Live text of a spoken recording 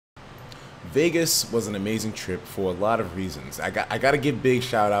Vegas was an amazing trip for a lot of reasons. I got to give big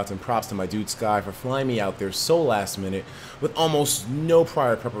shout outs and props to my dude Sky for flying me out there so last minute with almost no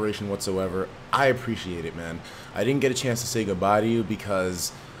prior preparation whatsoever. I appreciate it, man. I didn't get a chance to say goodbye to you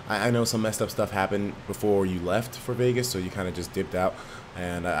because I know some messed up stuff happened before you left for Vegas, so you kind of just dipped out.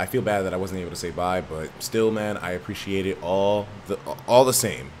 And I feel bad that I wasn't able to say bye, but still, man, I appreciate it all the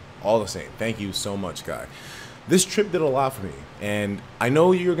same. All the same. Thank you so much, Guy. This trip did a lot for me, and I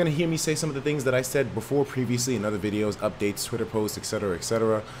know you're going to hear me say some of the things that I said before previously in other videos, updates, Twitter posts,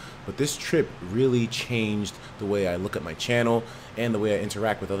 etc., but this trip really changed the way I look at my channel and the way I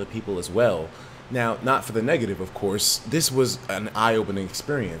interact with other people as well. Now, not for the negative, of course. This was an eye-opening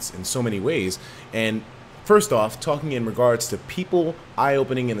experience in so many ways, and first off, talking in regards to people,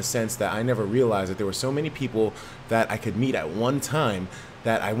 eye-opening in the sense that I never realized that there were so many people that I could meet at one time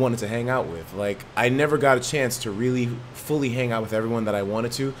that I wanted to hang out with. Like, I never got a chance to really fully hang out with everyone that I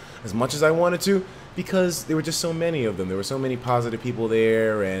wanted to, as much as I wanted to, because there were just so many of them. There were so many positive people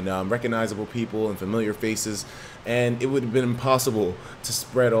there, and recognizable people and familiar faces, and it would have been impossible to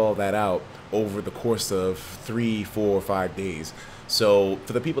spread all that out over the course of 3, 4, 5 days. So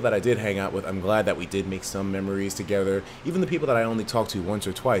for the people that I did hang out with, I'm glad that we did make some memories together. Even the people that I only talked to once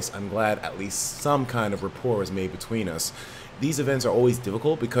or twice, I'm glad at least some kind of rapport was made between us. These events are always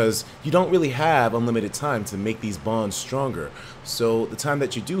difficult because you don't really have unlimited time to make these bonds stronger. So the time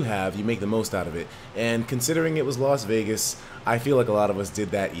that you do have, you make the most out of it. And considering it was Las Vegas, I feel like a lot of us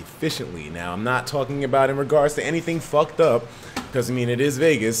did that efficiently. Now, I'm not talking about in regards to anything fucked up, because I mean, it is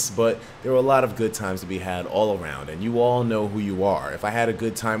Vegas, but there were a lot of good times to be had all around, and you all know who you are. If I had a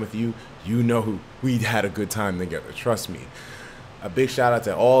good time with you, you know who we had a good time together, trust me. A big shout out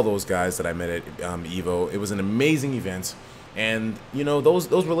to all those guys that I met at EVO. It was an amazing event. And, you know, those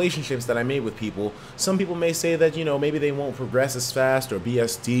relationships that I made with people, some people may say that, you know, maybe they won't progress as fast or be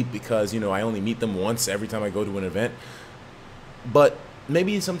as deep because, you know, I only meet them once every time I go to an event. But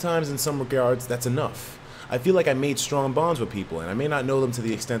maybe sometimes in some regards that's enough. I feel like I made strong bonds with people, and I may not know them to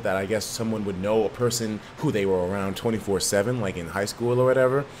the extent that I guess someone would know a person who they were around 24/7, like in high school or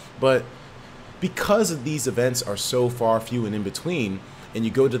whatever. But because of these events are so far few and in between, and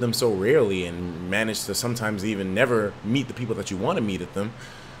you go to them so rarely and manage to sometimes even never meet the people that you want to meet at them,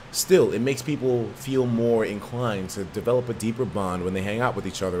 still, it makes people feel more inclined to develop a deeper bond when they hang out with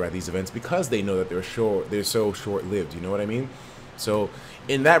each other at these events because they know that they're so short-lived, you know what I mean? So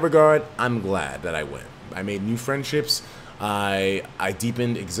in that regard, I'm glad that I went. I made new friendships, I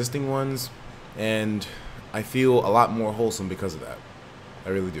deepened existing ones, and I feel a lot more wholesome because of that. I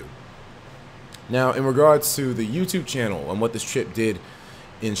really do. Now, in regards to the YouTube channel and what this trip did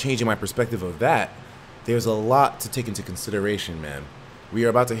in changing my perspective of that, there's a lot to take into consideration, man. We are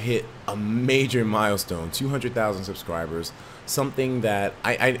about to hit a major milestone, 200,000 subscribers, something that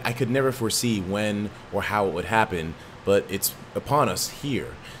I could never foresee when or how it would happen, but it's upon us here.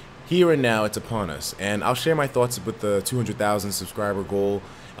 Here and now, it's upon us. And I'll share my thoughts with the 200,000 subscriber goal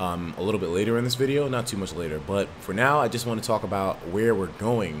a little bit later in this video, not too much later. But for now, I just want to talk about where we're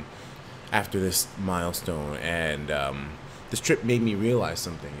going after this milestone. And this trip made me realize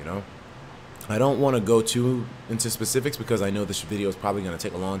something, you know? I don't want to go too into specifics because I know this video is probably going to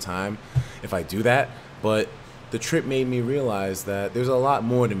take a long time if I do that, but the trip made me realize that there's a lot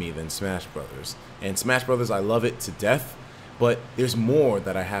more to me than Smash Brothers. And Smash Brothers, I love it to death, but there's more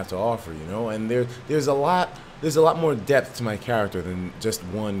that I have to offer, you know? And there's a lot more depth to my character than just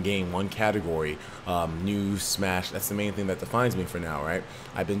one game, one category. New Smash, that's the main thing that defines me for now, right?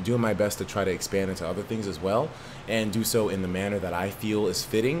 I've been doing my best to try to expand into other things as well and do so in the manner that I feel is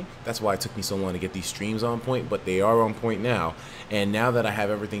fitting. That's why it took me so long to get these streams on point, but they are on point now. And now that I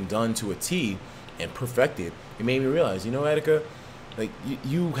have everything done to a T and perfected, it made me realize, you know, Etika, like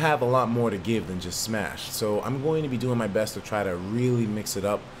you have a lot more to give than just Smash. So I'm going to be doing my best to try to really mix it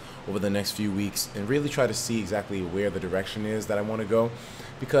up over the next few weeks and really try to see exactly where the direction is that I want to go,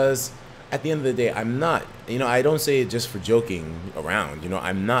 because at the end of the day, I'm not, you know, I don't say it just for joking around, you know,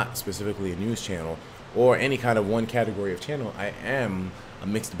 I'm not specifically a news channel or any kind of one category of channel. I am a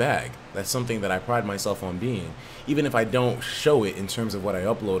mixed bag. That's something that I pride myself on being. Even if I don't show it in terms of what I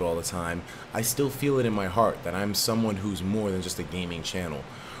upload all the time, I still feel it in my heart that I'm someone who's more than just a gaming channel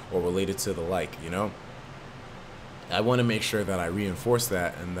or related to the like, you know? I want to make sure that I reinforce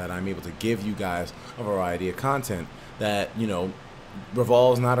that and that I'm able to give you guys a variety of content that, you know,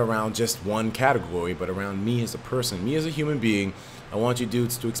 revolves not around just one category, but around me as a person, me as a human being. I want you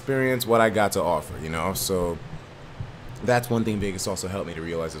dudes to experience what I got to offer, you know? So That's one thing Vegas also helped me to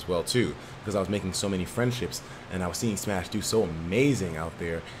realize as well too, because I was making so many friendships and I was seeing Smash do so amazing out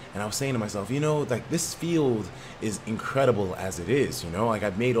there, and I was saying to myself, you know, like, this field is incredible as it is, you know, like,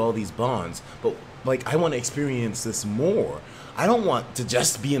 I've made all these bonds, but like, I want to experience this more. I don't want to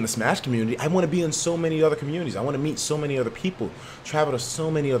just be in the Smash community. I want to be in so many other communities. I want to meet so many other people, travel to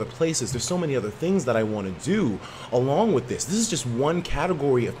so many other places. There's so many other things that I want to do along with this. This is just one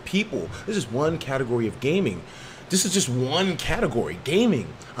category of people. This is one category of gaming. This is just one category, gaming.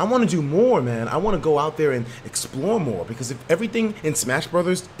 I want to do more, man. I want to go out there and explore more, because if everything in Smash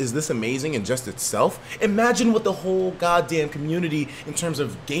Brothers is this amazing in just itself, imagine what the whole goddamn community in terms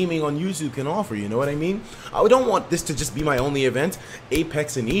of gaming on YouTube can offer, you know what I mean? I don't want this to just be my only event,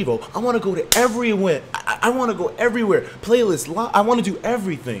 Apex and EVO. I want to go to every event. I want to go everywhere. Playlists, I want to do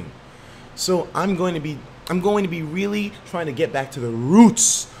everything. So I'm going to be really trying to get back to the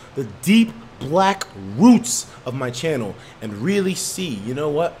roots, the deep black roots of my channel, and really see, you know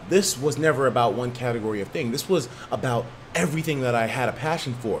what, this was never about one category of thing. This was about everything that I had a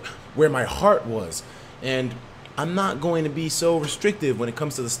passion for, where my heart was. And I'm not going to be so restrictive when it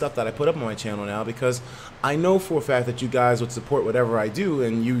comes to the stuff that I put up on my channel now, because I know for a fact that you guys would support whatever I do,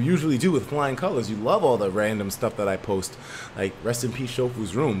 and you usually do with flying colors. You love all the random stuff that I post, like rest in peace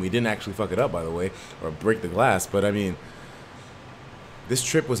Shofu's room. We didn't actually fuck it up, by the way, or break the glass, but I mean, this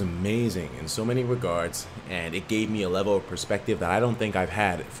trip was amazing in so many regards, and it gave me a level of perspective that I don't think I've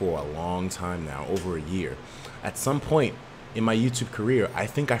had for a long time now, over a year. At some point in my YouTube career, I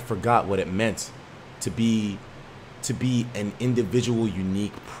think I forgot what it meant to be an individual,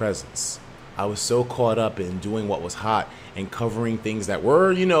 unique presence. I was so caught up in doing what was hot and covering things that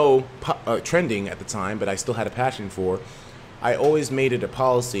were, you know, trending at the time, but I still had a passion for. I always made it a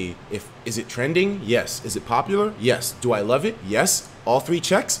policy. Is it trending? Yes. Is it popular? Yes. Do I love it? Yes. All three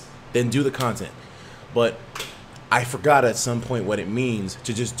checks? Then do the content. But I forgot at some point what it means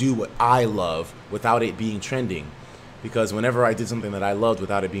to just do what I love without it being trending. Because whenever I did something that I loved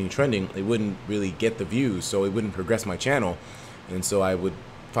without it being trending, it wouldn't really get the views, so it wouldn't progress my channel. And so I would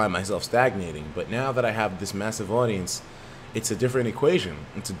find myself stagnating. But now that I have this massive audience, it's a different equation.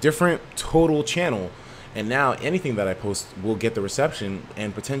 It's a different total channel. And now anything that I post will get the reception,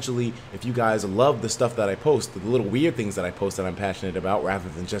 and potentially if you guys love the stuff that I post, the little weird things that I post that I'm passionate about rather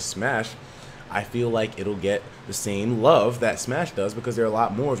than just Smash, I feel like it'll get the same love that Smash does, because there are a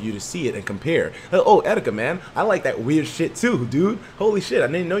lot more of you to see it and compare. Oh, Etika, man, I like that weird shit too, dude. Holy shit, I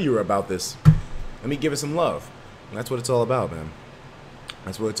didn't know you were about this. Let me give it some love. And that's what it's all about, man.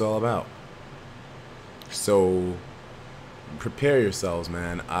 That's what it's all about. So prepare yourselves,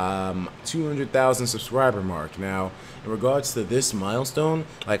 man. 200,000 subscriber mark. Now, in regards to this milestone,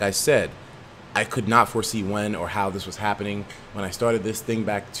 like I said, I could not foresee when or how this was happening when I started this thing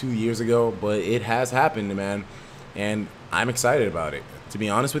back 2 years ago, but it has happened, man, and I'm excited about it, to be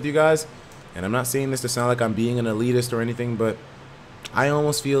honest with you guys. And I'm not saying this to sound like I'm being an elitist or anything, but I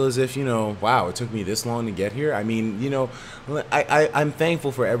almost feel as if, you know, wow, it took me this long to get here. I mean, you know, I'm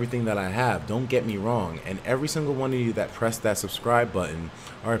thankful for everything that I have, don't get me wrong, and every single one of you that pressed that subscribe button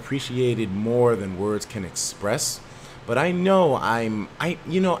are appreciated more than words can express. But I know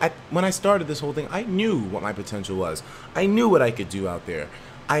when I started this whole thing, I knew what my potential was. I knew what I could do out there.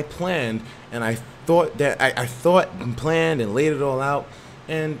 I planned, and I thought that I thought and planned and laid it all out.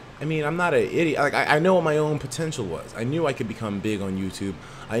 And I mean, I'm not an idiot. Like, I know what my own potential was. I knew I could become big on YouTube.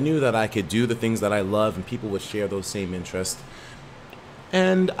 I knew that I could do the things that I love, and people would share those same interests.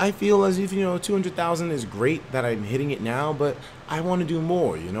 And I feel as if, you know, 200,000 is great that I'm hitting it now, but I want to do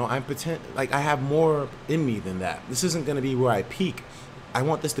more, you know. I have more in me than that. This isn't going to be where I peak. I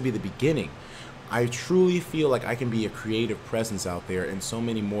want this to be the beginning. I truly feel like I can be a creative presence out there in so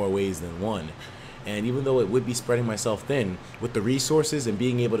many more ways than one. And even though it would be spreading myself thin, with the resources and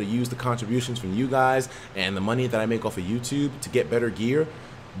being able to use the contributions from you guys and the money that I make off of YouTube to get better gear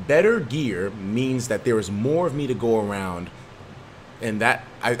means that there is more of me to go around. And that,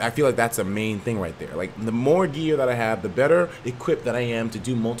 I feel like that's a main thing right there. Like, the more gear that I have, the better equipped that I am to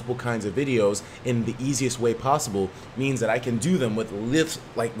do multiple kinds of videos in the easiest way possible, means that I can do them with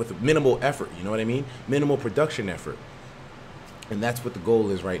with minimal effort, you know what I mean? Minimal production effort. And that's what the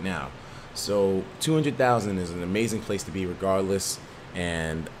goal is right now. So 200,000 is an amazing place to be regardless,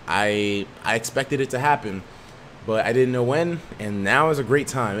 and I expected it to happen, but I didn't know when, and now is a great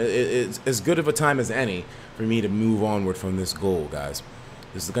time. It's as good of a time as any for me to move onward from this goal, guys.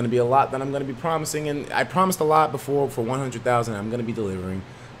 This is going to be a lot that I'm going to be promising, and I promised a lot before for 100,000. I'm going to be delivering.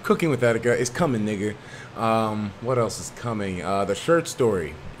 Cooking with Etika is coming, nigga. What else is coming? The shirt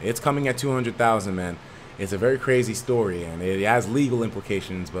story. It's coming at 200,000, man. It's a very crazy story, and it has legal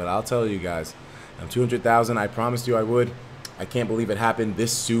implications, but I'll tell you guys. 200,000, I promised you I would. I can't believe it happened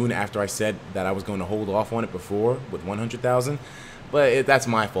this soon after I said that I was going to hold off on it before with 100,000. But that's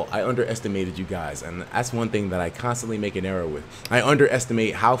my fault. I underestimated you guys, and that's one thing that I constantly make an error with. I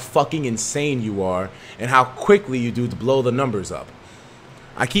underestimate how fucking insane you are and how quickly you do to blow the numbers up.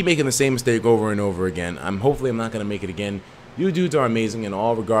 I keep making the same mistake over and over again. Hopefully I'm not going to make it again. You dudes are amazing in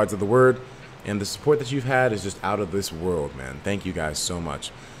all regards of the word, and the support that you've had is just out of this world, man. Thank you guys so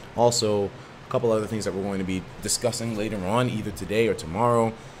much. Also, a couple other things that we're going to be discussing later on, either today or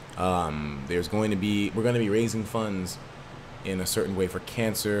tomorrow. We're going to be raising funds in a certain way for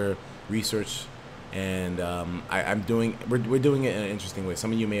cancer research, and we're doing it in an interesting way.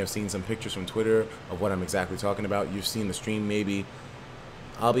 Some of you may have seen some pictures from Twitter of what I'm exactly talking about. You've seen the stream maybe.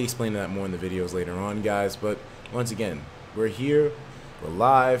 I'll be explaining that more in the videos later on, guys. But once again, we're here, we're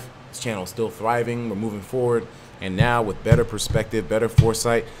live, this channel is still thriving, we're moving forward, and now with better perspective, better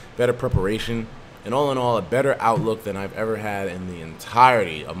foresight, better preparation, and all in all, a better outlook than I've ever had in the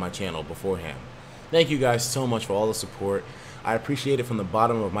entirety of my channel beforehand. Thank you guys so much for all the support. I appreciate it from the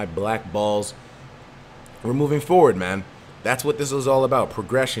bottom of my black balls. We're moving forward, man. That's what this is all about,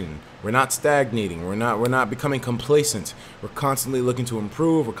 progression. We're not stagnating. We're not becoming complacent. We're constantly looking to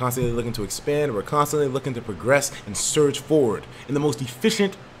improve. We're constantly looking to expand. We're constantly looking to progress and surge forward in the most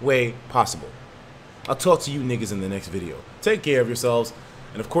efficient way possible. I'll talk to you niggas in the next video. Take care of yourselves.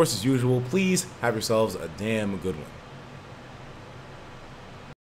 And of course, as usual, please have yourselves a damn good one.